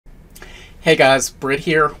Hey guys, Britt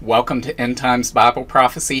here. Welcome to End Times Bible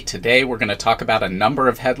Prophecy. Today we're going to talk about a number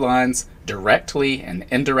of headlines directly and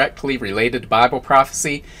indirectly related to Bible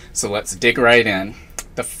prophecy. So let's dig right in.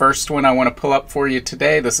 The first one I want to pull up for you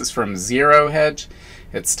today, this is from Zero Hedge.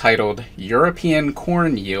 It's titled, European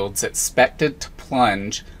Corn Yields Expected to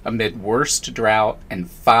Plunge Amid Worst Drought in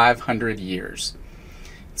 500 Years.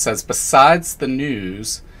 It says, besides the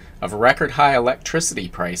news of record high electricity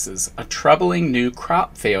prices, a troubling new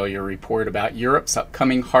crop failure report about Europe's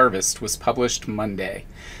upcoming harvest was published Monday.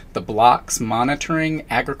 The bloc's monitoring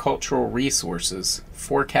agricultural resources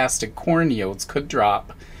forecasted corn yields could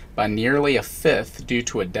drop by nearly a fifth due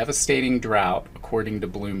to a devastating drought, according to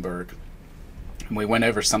Bloomberg. And we went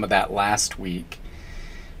over some of that last week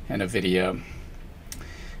in a video.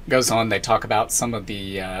 Goes on, they talk about some of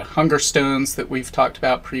the hunger stones that we've talked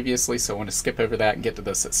about previously, so I want to skip over that and get to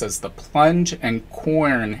this. It says the plunge in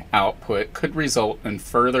corn output could result in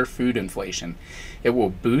further food inflation. It will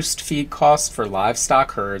boost feed costs for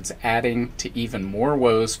livestock herds, adding to even more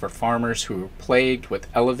woes for farmers who are plagued with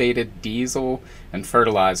elevated diesel and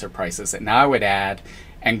fertilizer prices. And I would add,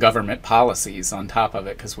 and government policies on top of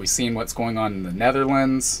it, because we've seen what's going on in the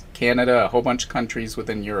Netherlands, Canada, a whole bunch of countries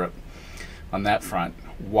within Europe on that front.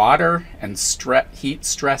 Water and heat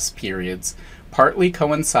stress periods partly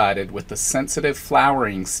coincided with the sensitive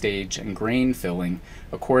flowering stage and grain filling,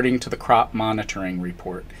 according to the crop monitoring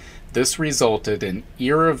report. This resulted in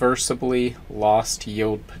irreversibly lost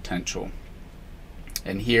yield potential.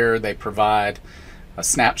 And here they provide a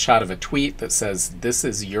snapshot of a tweet that says, this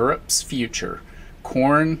is Europe's future.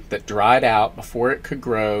 Corn that dried out before it could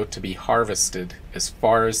grow to be harvested as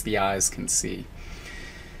far as the eyes can see.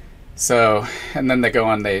 So, and then they go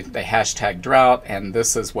on, they hashtag drought and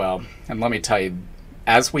this as well. And let me tell you,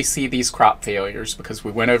 as we see these crop failures, because we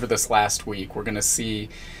went over this last week, we're going to see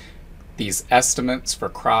these estimates for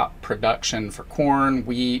crop production for corn,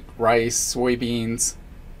 wheat, rice, soybeans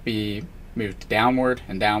be moved downward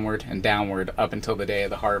and downward and downward up until the day of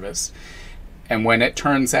the harvest. And when it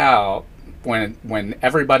turns out, when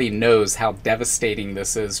everybody knows how devastating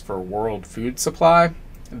this is for world food supply,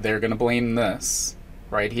 they're going to blame this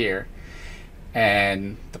right here.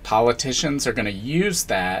 And the politicians are going to use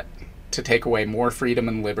that to take away more freedom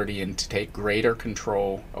and liberty and to take greater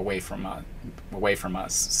control away from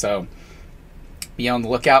us. So be on the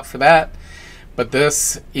lookout for that. But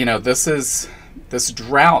this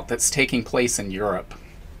drought that's taking place in Europe,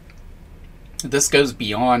 this goes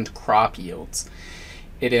beyond crop yields.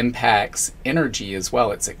 It impacts energy as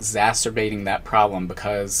well. It's exacerbating that problem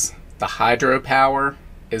because the hydropower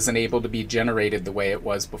isn't able to be generated the way it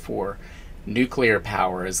was before. Nuclear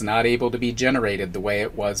power is not able to be generated the way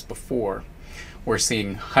it was before. We're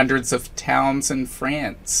seeing hundreds of towns in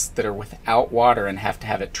France that are without water and have to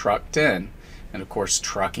have it trucked in. And of course,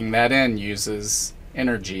 trucking that in uses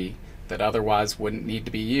energy that otherwise wouldn't need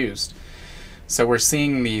to be used. So we're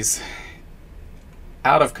seeing these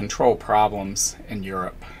out of control problems in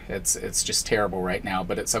Europe. It's just terrible right now,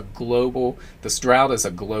 but it's a global, this drought is a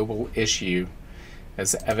global issue,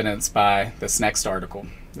 as evidenced by this next article.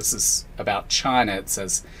 This is about China. It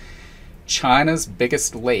says, China's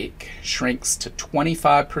biggest lake shrinks to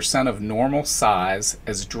 25% of normal size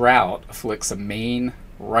as drought afflicts a main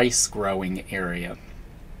rice growing area.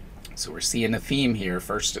 So we're seeing a theme here.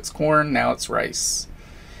 First it's corn, now it's rice.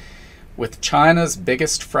 With China's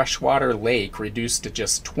biggest freshwater lake reduced to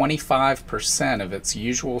just 25% of its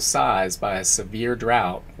usual size by a severe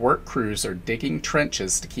drought, work crews are digging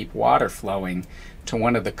trenches to keep water flowing to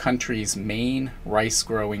one of the country's main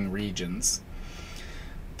rice-growing regions.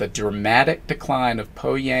 The dramatic decline of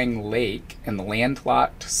Poyang Lake in the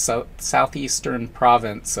landlocked southeastern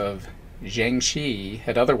province of Jiangxi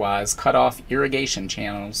had otherwise cut off irrigation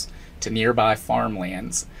channels to nearby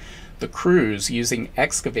farmlands. The crews using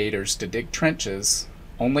excavators to dig trenches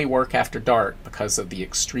only work after dark because of the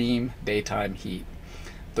extreme daytime heat.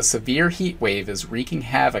 The severe heat wave is wreaking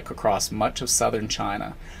havoc across much of southern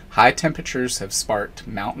China. High temperatures have sparked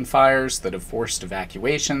mountain fires that have forced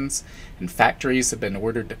evacuations, and factories have been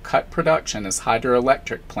ordered to cut production as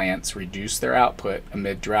hydroelectric plants reduce their output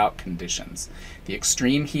amid drought conditions. The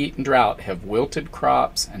extreme heat and drought have wilted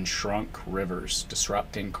crops and shrunk rivers,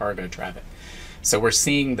 disrupting cargo traffic. So we're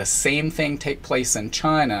seeing the same thing take place in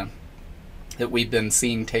China that we've been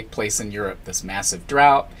seeing take place in Europe, this massive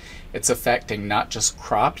drought. It's affecting not just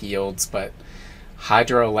crop yields, but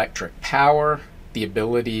hydroelectric power, the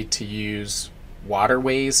ability to use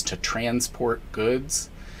waterways to transport goods.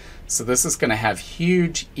 So this is going to have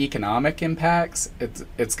huge economic impacts.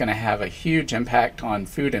 It's going to have a huge impact on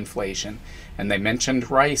food inflation. And they mentioned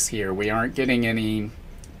rice here. We aren't getting any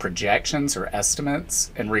projections or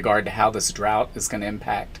estimates in regard to how this drought is going to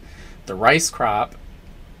impact the rice crop,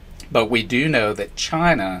 but we do know that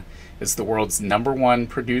China is the world's #1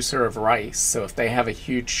 producer of rice. So if they have a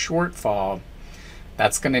huge shortfall,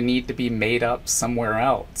 that's going to need to be made up somewhere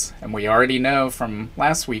else. And we already know from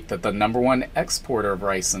last week that the #1 exporter of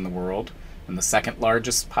rice in the world, and the second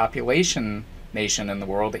largest population nation in the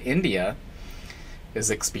world, India, is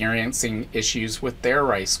experiencing issues with their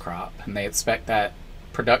rice crop. And they expect that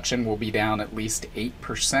production will be down at least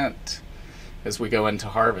 8% as we go into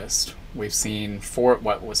harvest. We've seen four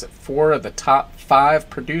of the top 5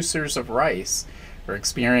 producers of rice are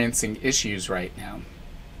experiencing issues right now.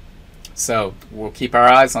 So we'll keep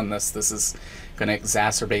our eyes on this. This is going to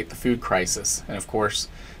exacerbate the food crisis. And of course,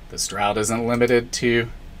 this drought isn't limited to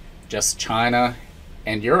just China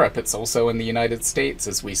and Europe. It's also in the United States,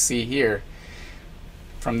 as we see here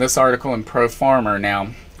from this article in Pro Farmer. Now,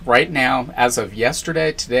 right now, as of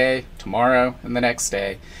yesterday, today, tomorrow, and the next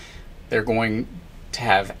day, they're going to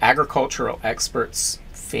have agricultural experts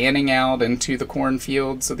fanning out into the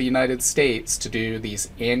cornfields of the United States to do these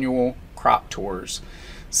annual crop tours.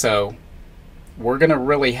 So we're going to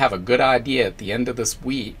really have a good idea at the end of this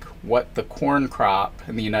week what the corn crop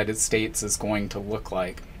in the United States is going to look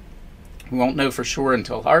like. We won't know for sure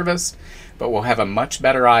until harvest, but we'll have a much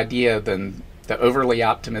better idea than the overly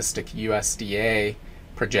optimistic USDA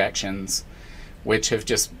projections, which have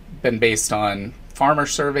just been based on farmer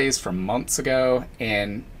surveys from months ago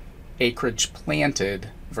and acreage planted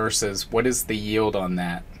versus what is the yield on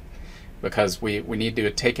that. Because we need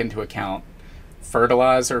to take into account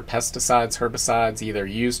fertilizer, pesticides, herbicides, either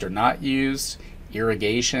used or not used,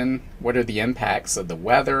 irrigation, what are the impacts of the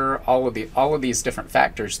weather, all of these different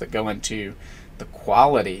factors that go into the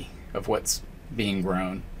quality of what's being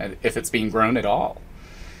grown, and if it's being grown at all.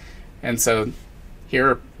 And so here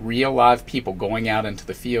are real live people going out into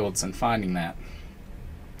the fields and finding that.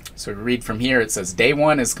 So we read from here, it says, Day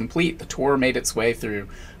 1 is complete. The tour made its way through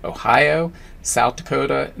Ohio, South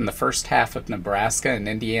Dakota, and the first half of Nebraska and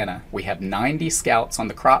Indiana. We have 90 scouts on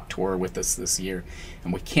the crop tour with us this year,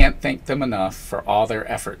 and we can't thank them enough for all their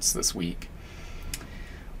efforts this week.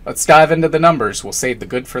 Let's dive into the numbers. We'll save the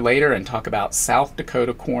good for later and talk about South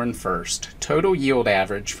Dakota corn first. Total yield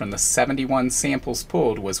average from the 71 samples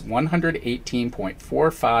pulled was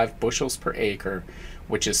 118.45 bushels per acre,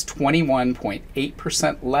 which is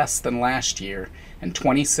 21.8% less than last year and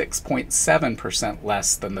 26.7%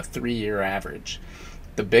 less than the 3-year average.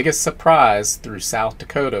 The biggest surprise through South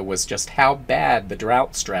Dakota was just how bad the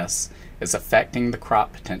drought stress is affecting the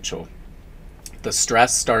crop potential. The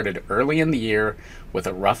stress started early in the year with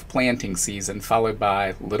a rough planting season followed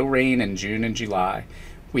by little rain in June and July.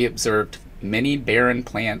 We observed many barren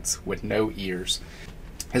plants with no ears.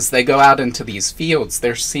 As they go out into these fields,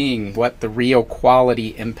 they're seeing what the real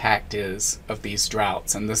quality impact is of these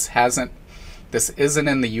droughts. And this isn't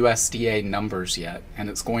in the USDA numbers yet, and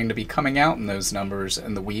it's going to be coming out in those numbers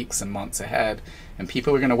in the weeks and months ahead. And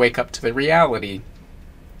people are going to wake up to the reality.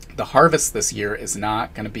 The harvest this year is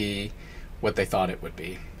not going to be what they thought it would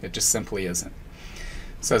be. It just simply isn't.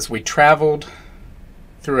 So as we traveled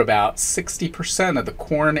through about 60% of the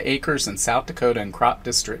corn acres in South Dakota and crop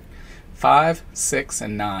district 5, 6,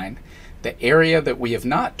 and 9, the area that we have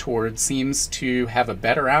not toured seems to have a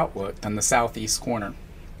better outlook than the southeast corner.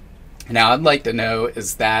 Now I'd like to know,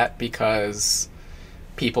 is that because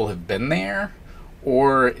people have been there,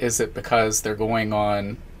 or is it because they're going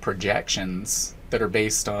on projections that are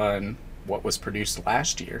based on what was produced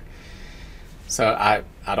last year? So I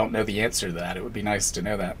don't know the answer to that. It would be nice to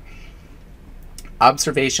know that.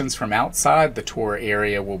 Observations from outside the tour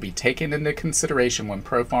area will be taken into consideration when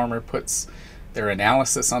Pro Farmer puts their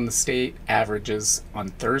analysis on the state averages on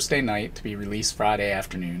Thursday night to be released Friday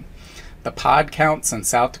afternoon. The pod counts in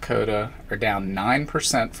South Dakota are down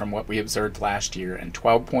 9% from what we observed last year and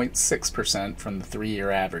 12.6% from the 3-year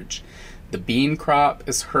average. The bean crop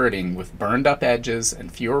is hurting with burned up edges and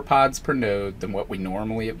fewer pods per node than what we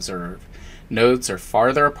normally observe. Nodes are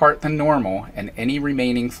farther apart than normal, and any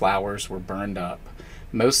remaining flowers were burned up.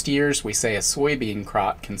 Most years we say a soybean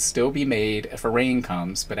crop can still be made if a rain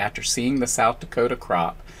comes, but after seeing the South Dakota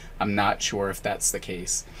crop, I'm not sure if that's the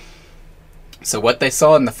case. So what they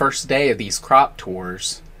saw in the first day of these crop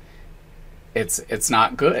tours, it's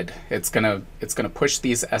not good. It's gonna push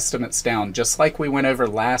these estimates down, just like we went over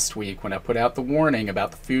last week when I put out the warning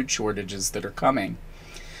about the food shortages that are coming.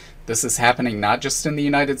 This is happening not just in the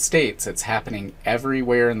United States, it's happening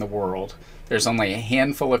everywhere in the world. There's only a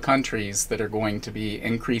handful of countries that are going to be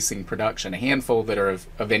increasing production, a handful that are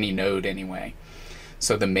of any node anyway.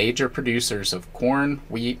 So the major producers of corn,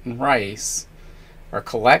 wheat, and rice are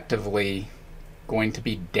collectively going to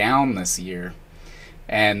be down this year.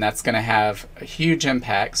 And that's going to have huge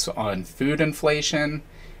impacts on food inflation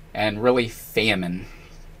and really famine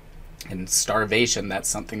and starvation. That's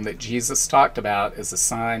something that Jesus talked about as a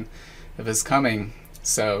sign of his coming.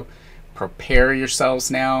 So prepare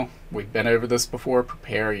yourselves now. We've been over this before.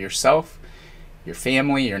 Prepare yourself, your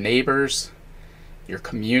family, your neighbors, your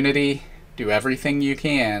community. Do everything you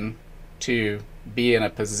can to be in a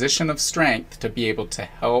position of strength to be able to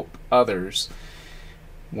help others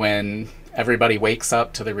when everybody wakes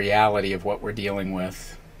up to the reality of what we're dealing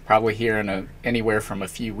with, probably here in anywhere from a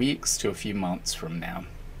few weeks to a few months from now.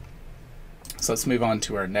 So let's move on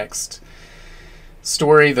to our next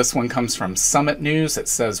story. This one comes from Summit News. It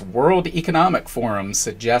says, World Economic Forum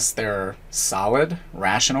suggests there are solid,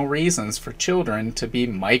 rational reasons for children to be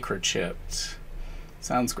microchipped.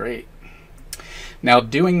 Sounds great. Now,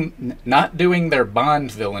 not doing their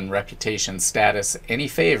Bond villain reputation status any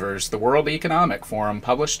favors, the World Economic Forum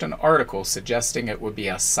published an article suggesting it would be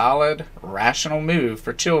a solid, rational move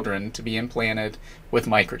for children to be implanted with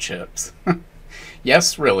microchips.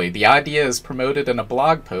 Yes, really, the idea is promoted in a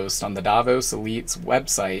blog post on the Davos Elite's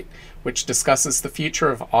website, which discusses the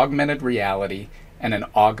future of augmented reality and an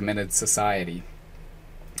augmented society.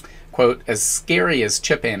 Quote, as scary as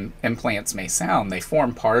chip implants may sound, they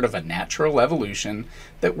form part of a natural evolution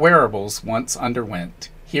that wearables once underwent.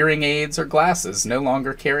 Hearing aids or glasses no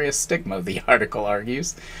longer carry a stigma, the article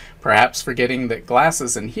argues, perhaps forgetting that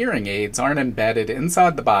glasses and hearing aids aren't embedded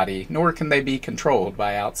inside the body, nor can they be controlled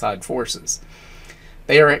by outside forces.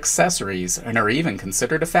 They are accessories and are even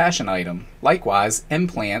considered a fashion item. Likewise,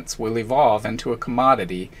 implants will evolve into a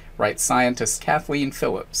commodity, writes scientist Kathleen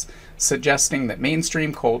Phillips, suggesting that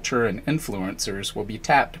mainstream culture and influencers will be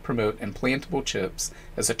tapped to promote implantable chips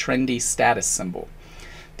as a trendy status symbol.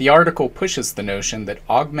 The article pushes the notion that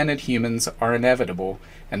augmented humans are inevitable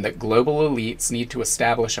and that global elites need to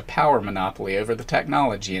establish a power monopoly over the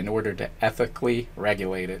technology in order to ethically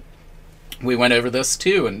regulate it. We went over this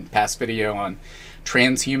too in past video on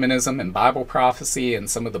transhumanism and Bible prophecy and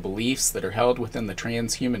some of the beliefs that are held within the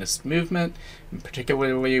transhumanist movement, and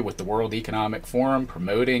particularly with the World Economic Forum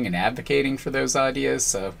promoting and advocating for those ideas.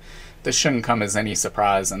 So this shouldn't come as any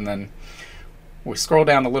surprise. And then we scroll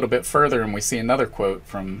down a little bit further and we see another quote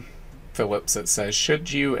from Phillips that says,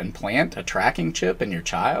 should you implant a tracking chip in your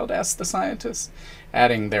child, asked the scientist,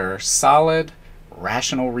 adding there are solid,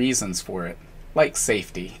 rational reasons for it, like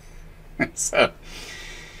safety. So,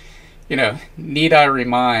 need I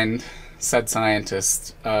remind said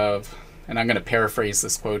scientists of, and I'm going to paraphrase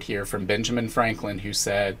this quote here from Benjamin Franklin, who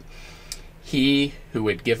said, he who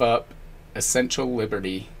would give up essential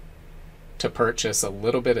liberty to purchase a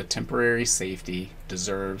little bit of temporary safety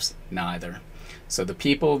deserves neither. So the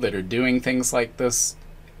people that are doing things like this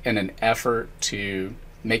in an effort to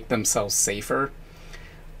make themselves safer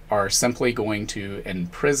are simply going to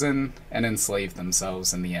imprison and enslave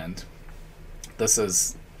themselves in the end. This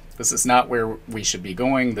is not where we should be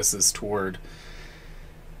going. This is toward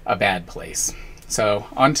a bad place. So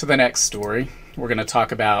on to the next story. We're going to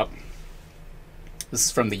talk about, this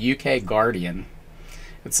is from the UK Guardian.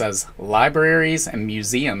 It says, libraries and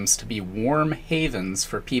museums to be warm havens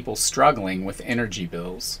for people struggling with energy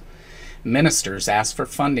bills. Ministers ask for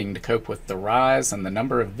funding to cope with the rise in the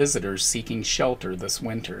number of visitors seeking shelter this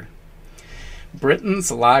winter. Britain's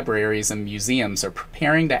libraries and museums are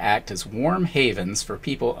preparing to act as warm havens for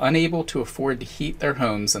people unable to afford to heat their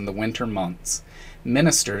homes in the winter months.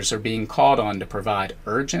 Ministers are being called on to provide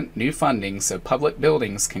urgent new funding so public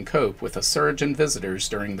buildings can cope with a surge in visitors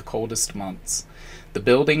during the coldest months. The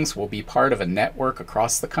buildings will be part of a network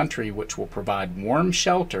across the country which will provide warm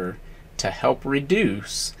shelter to help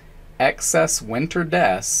reduce excess winter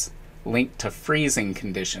deaths linked to freezing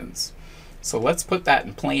conditions. So let's put that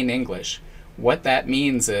in plain English. What that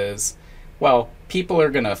means is, well, people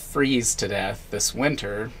are going to freeze to death this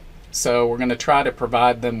winter, so we're going to try to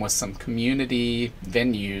provide them with some community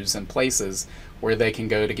venues and places where they can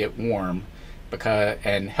go to get warm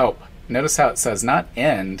and help. Notice how it says not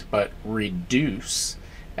end, but reduce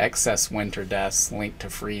excess winter deaths linked to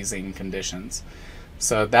freezing conditions.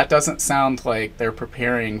 So that doesn't sound like they're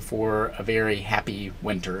preparing for a very happy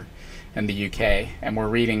winter in the UK. And we're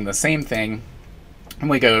reading the same thing when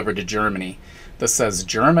we go over to Germany. This says,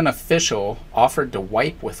 German official offered to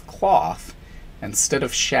wipe with cloth instead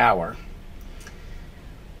of shower.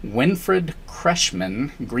 Winfried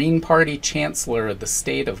Kretschmann, Green Party Chancellor of the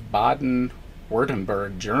state of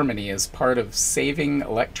Baden-Württemberg, Germany, as part of saving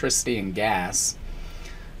electricity and gas,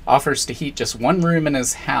 offers to heat just one room in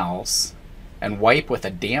his house and wipe with a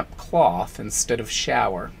damp cloth instead of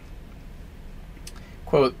shower.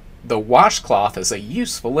 Quote, The washcloth is a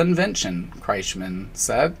useful invention, Kreisman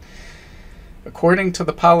said. According to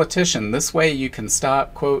the politician, this way you can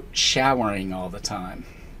stop, quote, showering all the time,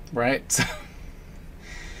 right?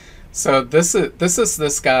 So this is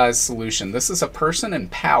this guy's solution. This is a person in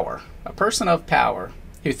power, a person of power,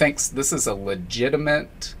 who thinks this is a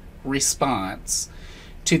legitimate response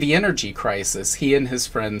to the energy crisis he and his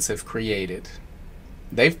friends have created.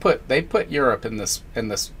 They've put Europe in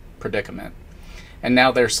this predicament. And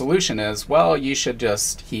now their solution is, well, you should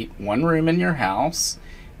just heat one room in your house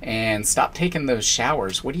and stop taking those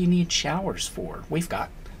showers. What do you need showers for? We've got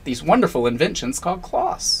these wonderful inventions called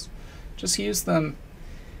cloths. Just use them.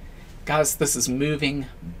 Guys, this is moving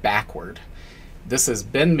backward. This has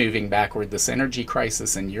been moving backward, this energy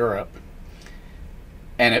crisis in Europe.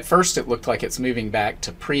 And at first it looked like it's moving back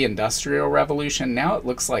to pre-industrial revolution. Now it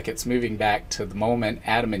looks like it's moving back to the moment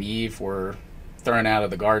Adam and Eve were thrown out of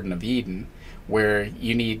the Garden of Eden, where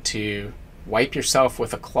you need to wipe yourself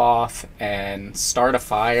with a cloth and start a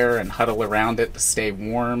fire and huddle around it to stay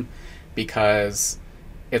warm, because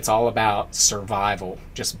it's all about survival,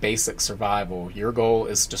 just basic survival. Your goal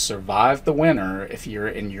is to survive the winter if you're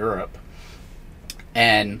in Europe.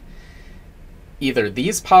 And either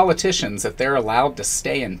these politicians, if they're allowed to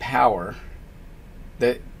stay in power,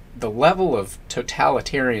 the level of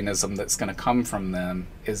totalitarianism that's going to come from them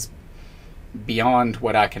is beyond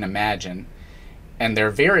what I can imagine. And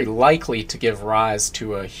they're very likely to give rise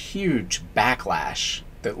to a huge backlash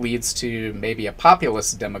that leads to maybe a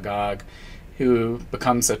populist demagogue who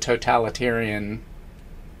becomes a totalitarian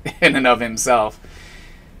in and of himself.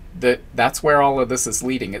 That's where all of this is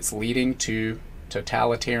leading. It's leading to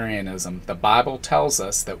totalitarianism. The Bible tells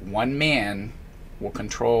us that one man will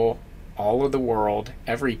control all of the world,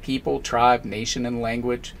 every people, tribe, nation, and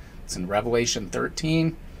language. It's in Revelation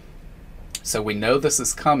 13. So we know this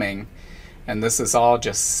is coming, and this is all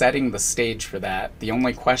just setting the stage for that. The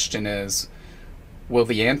only question is, will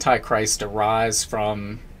the Antichrist arise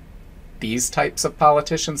from these types of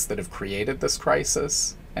politicians that have created this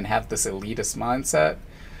crisis and have this elitist mindset?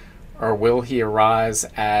 Or will he arise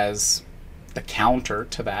as the counter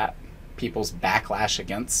to that, people's backlash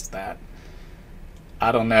against that?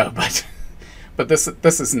 I don't know, but this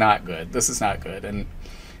is not good. This is not good. And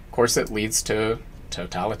of course it leads to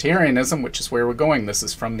totalitarianism, which is where we're going. This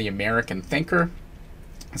is from the American Thinker.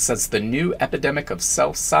 It says, the new epidemic of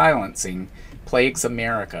self-silencing plagues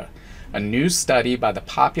America. A new study by the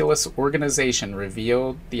Populist Organization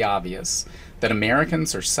revealed the obvious, that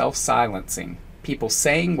Americans are self-silencing, people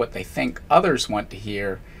saying what they think others want to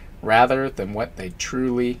hear rather than what they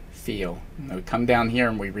truly feel. And we come down here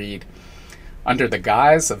and we read, under the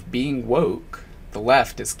guise of being woke, the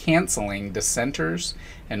left is canceling dissenters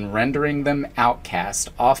and rendering them outcast,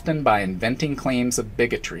 often by inventing claims of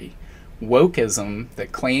bigotry. Wokeism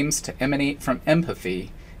that claims to emanate from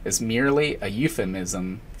empathy is merely a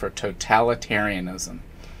euphemism for totalitarianism.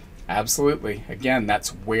 Absolutely. Again, that's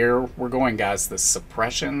where we're going, guys. The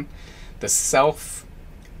suppression, the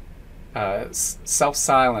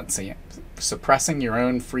self-silencing, suppressing your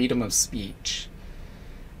own freedom of speech,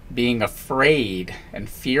 being afraid and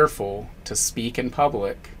fearful to speak in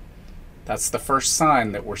public. That's the first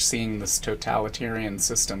sign that we're seeing this totalitarian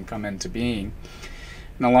system come into being.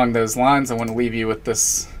 And along those lines, I want to leave you with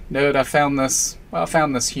this note. I found this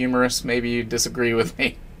humorous. Maybe you disagree with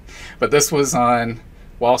me. But this was on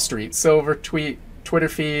Wall Street Silver Twitter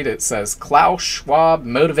feed. It says, Klaus Schwab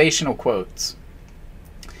motivational quotes.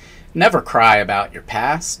 Never cry about your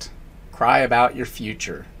past. Cry about your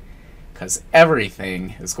future. Because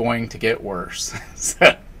everything is going to get worse.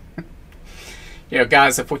 So,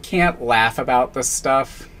 guys, if we can't laugh about this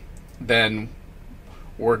stuff, then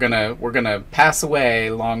we're gonna pass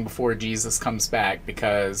away long before Jesus comes back,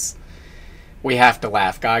 because we have to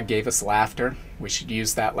laugh. God gave us laughter. We should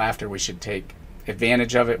use that laughter. We should take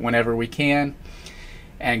advantage of it whenever we can.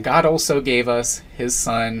 And God also gave us his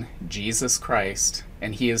Son, Jesus Christ,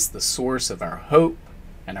 and he is the source of our hope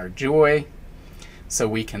and our joy, so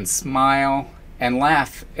we can smile and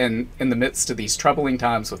laugh in the midst of these troubling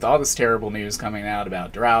times with all this terrible news coming out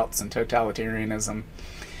about droughts and totalitarianism.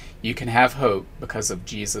 You can have hope because of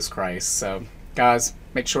Jesus Christ. So, guys,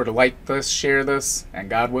 make sure to like this, share this, and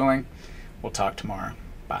God willing, we'll talk tomorrow.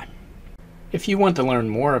 Bye. If you want to learn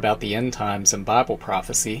more about the end times and Bible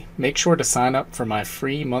prophecy, make sure to sign up for my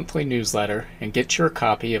free monthly newsletter and get your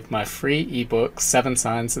copy of my free ebook, 7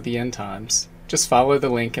 Signs of the End Times. Just follow the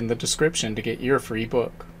link in the description to get your free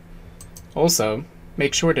book. Also,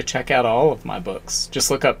 make sure to check out all of my books. Just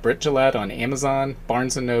look up Britt on Amazon,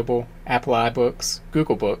 Barnes & Noble, Apple iBooks,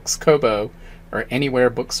 Google Books, Kobo, or anywhere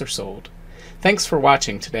books are sold. Thanks for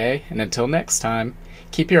watching today, and until next time,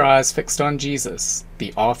 Keep your eyes fixed on Jesus,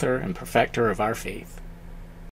 the author and perfecter of our faith.